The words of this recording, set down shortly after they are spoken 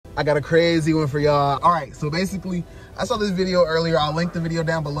I got a crazy one for y'all. All right, so basically, I saw this video earlier. I'll link the video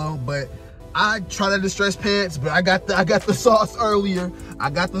down below, but I tried to distress pants, but I got the sauce earlier. I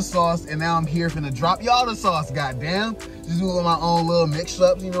got the sauce, and now I'm here finna drop y'all the sauce, goddamn. Just doing my own little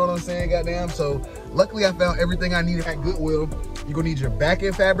mix-ups, you know what I'm saying, goddamn. So luckily I found everything I needed at Goodwill. You're gonna need your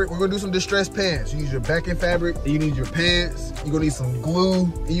back-end fabric. We're gonna do some distressed pants. You need your back-end fabric, you need your pants, you're gonna need some glue,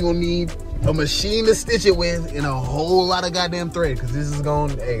 and you're gonna need a machine to stitch it with and a whole lot of goddamn thread, because this is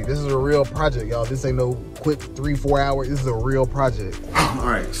going, hey, this is a real project, y'all. This ain't no quick 3-4 hours. This is a real project. All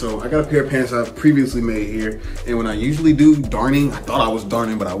right, so I got a pair of pants I've previously made here, and when I usually do darning, I thought I was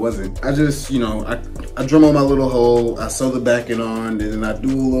darning, but I wasn't. I just, you know, I drum on my little hole, I sew the backing on, and then I do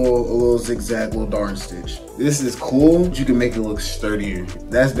a little zigzag, little darn stitch. This is cool, but you can make it look sturdier.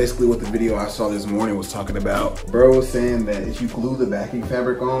 That's basically what the video I saw this morning was talking about. Bro was saying that if you glue the backing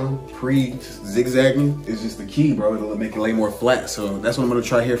fabric on pre-zigzagging, it's just the key, bro. It'll make it lay more flat. So that's what I'm gonna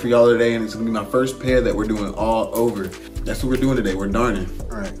try here for y'all today, and it's gonna be my first pair that we're doing all over. That's what we're doing today, we're darning.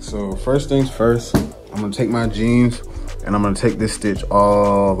 All right, so first things first, I'm gonna take my jeans and I'm gonna take this stitch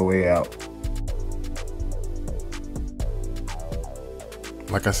all the way out.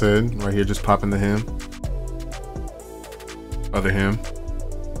 Like I said, right here, just popping the hem. Other hem.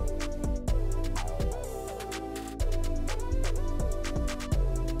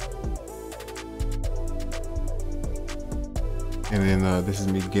 And then this is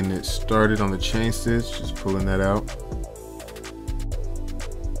me getting it started on the chain stitch, just pulling that out.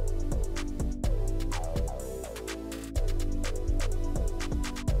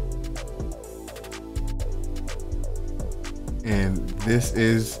 And this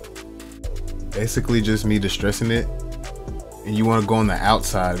is basically just me distressing it. And you want to go on the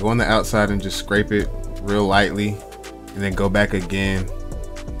outside. Go on the outside and just scrape it real lightly, and then go back again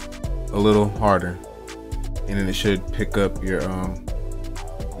a little harder. And then it should pick up your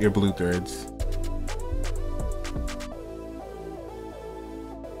blue threads.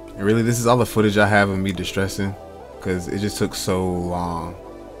 And really, this is all the footage I have of me distressing, because it just took so long.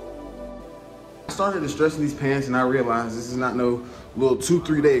 I started distressing these pants and I realized this is not no little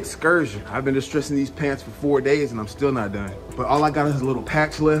 2-3 day excursion. I've been distressing these pants for 4 days and I'm still not done. But all I got is a little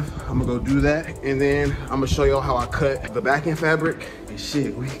patch left. I'm gonna go do that, and then I'm gonna show y'all how I cut the backing fabric. And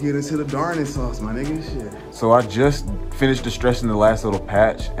shit, we can get into the darning sauce, my nigga, shit. So I just finished distressing the last little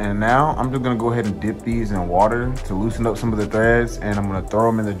patch, and now I'm just gonna go ahead and dip these in water to loosen up some of the threads, and I'm gonna throw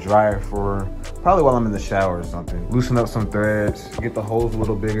them in the dryer for probably while I'm in the shower or something. Loosen up some threads, get the holes a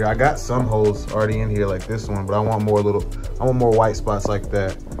little bigger. I got some holes already in here like this one, but I want more white spots like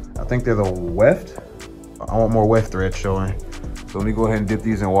that. I think they're the weft. I want more weft thread showing. So let me go ahead and dip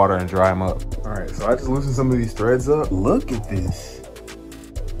these in water and dry them up. All right, so I just loosened some of these threads up. Look at this.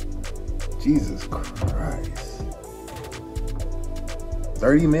 Jesus Christ.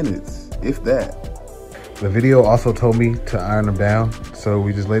 30 minutes, if that. The video also told me to iron them down. So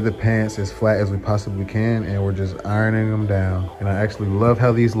we just laid the pants as flat as we possibly can, and we're just ironing them down. And I actually love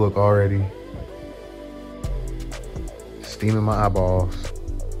how these look already. Steaming my eyeballs.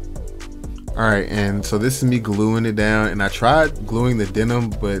 All right, and so this is me gluing it down, and I tried gluing the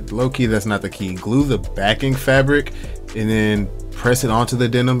denim, but low-key that's not the key. Glue the backing fabric and then press it onto the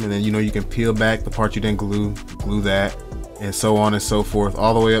denim, and then you can peel back the part you didn't glue that, and so on and so forth,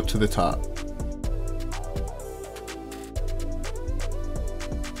 all the way up to the top.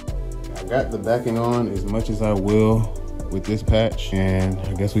 I got the backing on as much as I will with this patch, and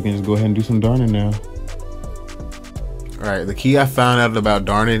I guess we can just go ahead and do some darning now. All right, the key I found out about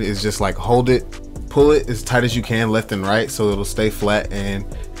darning is just like hold it, pull it as tight as you can left and right so it'll stay flat and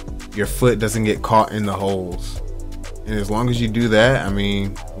your foot doesn't get caught in the holes. And as long as you do that, I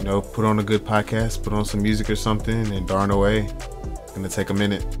mean, put on a good podcast, put on some music or something and darn away. It's gonna take a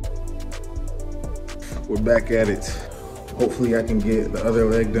minute. We're back at it. Hopefully I can get the other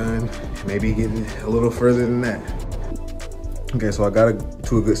leg done, maybe get a little further than that. Okay, so I got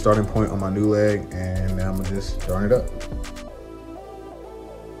to a good starting point on my new leg, and now I'm gonna just darn it up.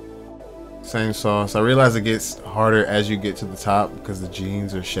 Same sauce. I realize it gets harder as you get to the top because the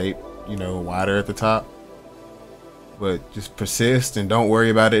jeans are shaped, wider at the top. But just persist and don't worry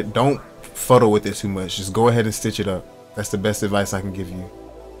about it. Don't fuddle with it too much. Just go ahead and stitch it up. That's the best advice I can give you.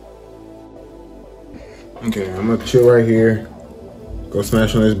 Okay, I'm gonna chill right here, go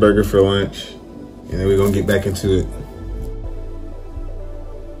smash on this burger for lunch, and then we're gonna get back into it.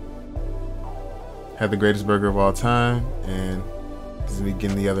 Had the greatest burger of all time, and this is me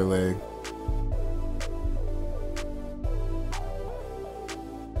getting the other leg.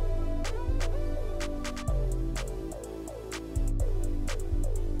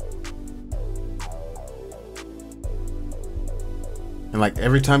 And like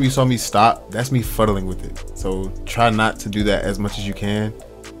every time you saw me stop, that's me fuddling with it. So try not to do that as much as you can.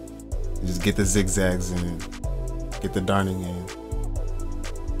 And just get the zigzags in, get the darning in.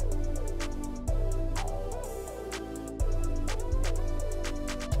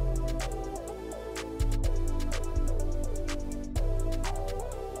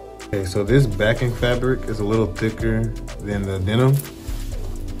 Okay, so this backing fabric is a little thicker than the denim.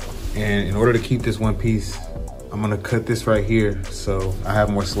 And in order to keep this one piece, I'm gonna cut this right here so I have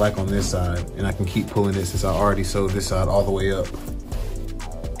more slack on this side and I can keep pulling it since I already sewed this side all the way up.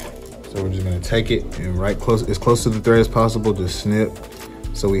 So we're just gonna take it and right close, as close to the thread as possible, just snip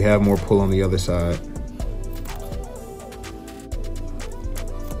so we have more pull on the other side.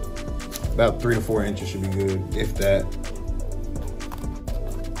 About 3 to 4 inches should be good, if that.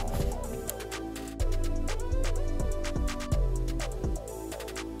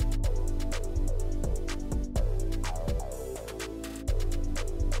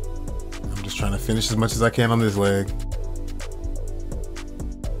 Trying to finish as much as I can on this leg.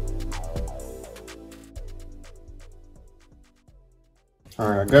 All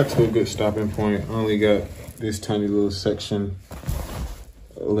right, I got to a good stopping point. I only got this tiny little section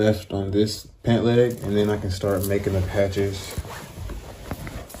left on this pant leg, and then I can start making the patches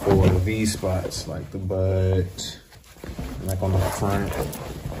for these spots, like the butt, like on the front.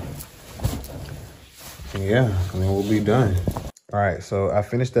 And yeah, and then we'll be done. All right, so I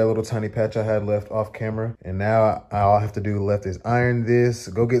finished that little tiny patch I had left off camera, and now all I have to do left is iron this,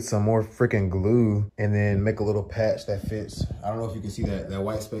 go get some more freaking glue, and then make a little patch that fits. I don't know if you can see that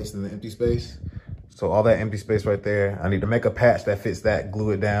white space and the empty space. So all that empty space right there, I need to make a patch that fits that,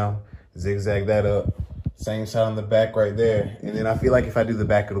 glue it down, zigzag that up. Same side on the back right there. And then I feel like if I do the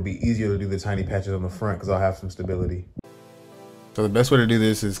back, it'll be easier to do the tiny patches on the front because I'll have some stability. So the best way to do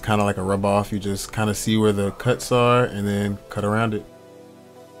this is kind of like a rub off. You just kind of see where the cuts are and then cut around it.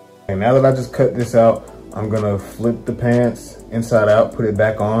 And now that I just cut this out, I'm gonna flip the pants inside out, put it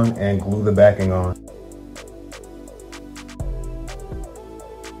back on, and glue the backing on.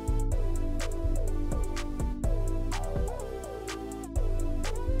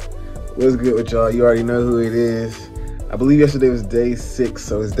 What's good with y'all? You already know who it is. I believe yesterday was day 6,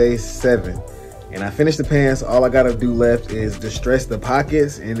 so it's day 7. And I finished the pants. All I gotta do left is distress the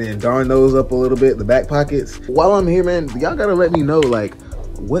pockets and then darn those up a little bit, the back pockets. While I'm here, man, y'all gotta let me know, like,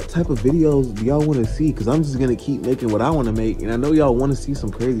 what type of videos do y'all wanna see? Cause I'm just gonna keep making what I wanna make. And I know y'all wanna see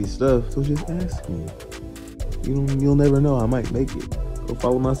some crazy stuff, so just ask me. You'll never know, I might make it. Go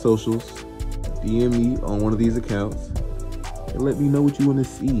follow my socials, DM me on one of these accounts, and let me know what you wanna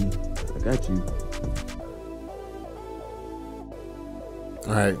see. I got you.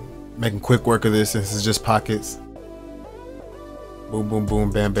 All right. Making quick work of this since it's just pockets. Boom, boom,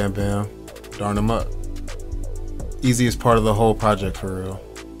 boom, bam, bam, bam. Darn them up. Easiest part of the whole project for real.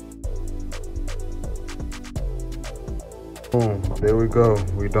 Boom, there we go.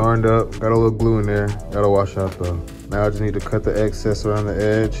 We darned up, got a little glue in there. Gotta wash out though. Now I just need to cut the excess around the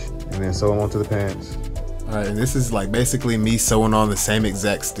edge and then sew them onto the pants. All right, and this is like basically me sewing on the same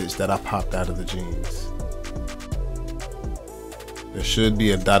exact stitch that I popped out of the jeans. There should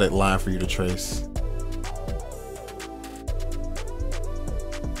be a dotted line for you to trace.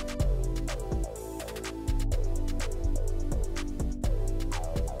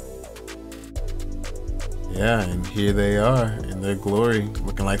 Yeah, and here they are in their glory,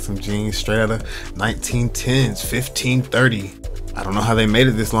 looking like some jeans straight out of 1910s, 1530. I don't know how they made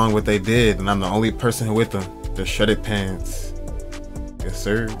it this long, but they did, and I'm the only person with them. They're shredded pants. Yes,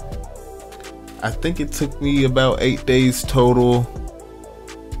 sir. I think it took me about 8 days total.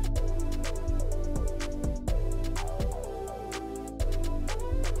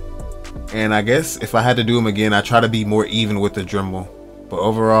 And I guess if I had to do them again, I try to be more even with the Dremel. But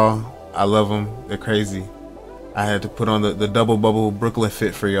overall, I love them. They're crazy. I had to put on the double bubble Brooklyn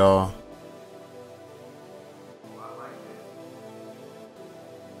fit for y'all.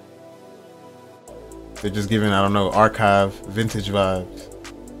 They're just giving, I don't know, archive, vintage vibes.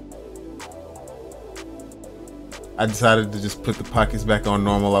 I decided to just put the pockets back on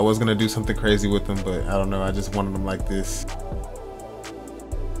normal. I was gonna do something crazy with them, but I don't know, I just wanted them like this.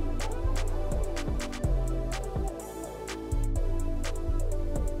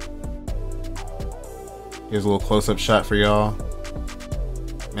 Here's a little close-up shot for y'all.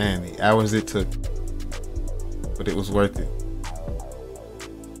 Man, the hours it took, but it was worth it.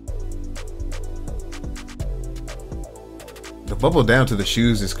 The bubble down to the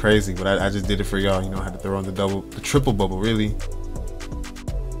shoes is crazy, but I just did it for y'all. You know, I had to throw on the triple bubble, really.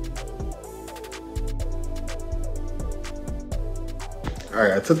 All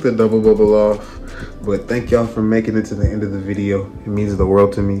right, I took the double bubble off. But thank y'all for making it to the end of the video. It means the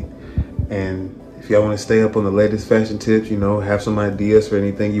world to me. And if y'all want to stay up on the latest fashion tips, you know, have some ideas for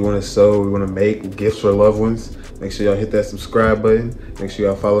anything you want to sew, you want to make, gifts for loved ones, make sure y'all hit that subscribe button. Make sure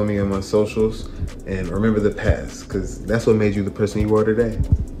y'all follow me on my socials. And remember the past, because that's what made you the person you are today.